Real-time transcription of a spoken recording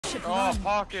should Oh,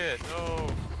 pocket. No.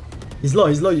 He's low,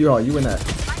 you win that.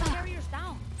 Barriers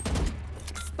down.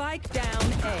 Spike down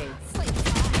A.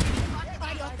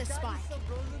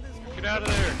 Get out of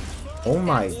there. Oh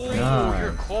my You're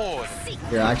god. cold.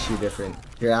 You're actually different.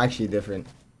 You're actually different.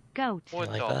 Goat. What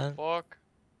like the that? fuck?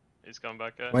 He's coming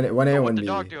back up. 1A, Oh, 1 what the B.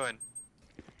 dog doing?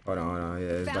 Hold on. Yeah,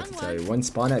 I was about to tell you. 1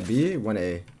 spawn at B,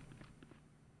 1A.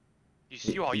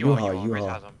 You all U-Haul. Raze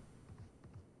has him.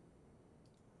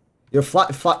 You're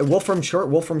Wolf from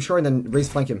short, and then Raze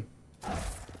flank him.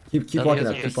 Keep walking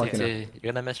up, keep walking up.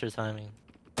 You're gonna miss your timing.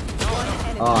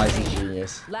 Oh, he's a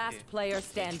genius. Last player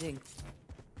standing.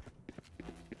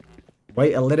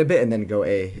 Wait a little bit and then go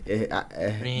A.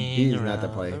 B is not the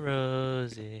play.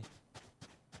 Rosie.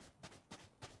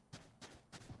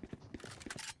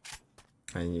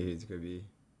 I knew he was gonna be.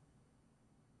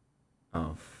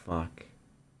 Oh fuck.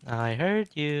 I heard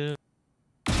you.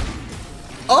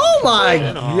 Oh my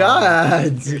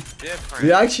god! Different.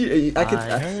 You actually, I I could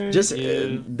heard just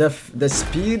you. the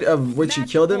speed of which you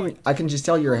killed him. I can just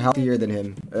tell you're healthier than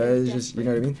him. It's just, you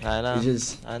know what I mean? I know. It's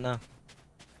just I know.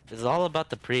 It's all about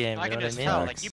the pre-aim. I You know can what I just mean? tell, like, you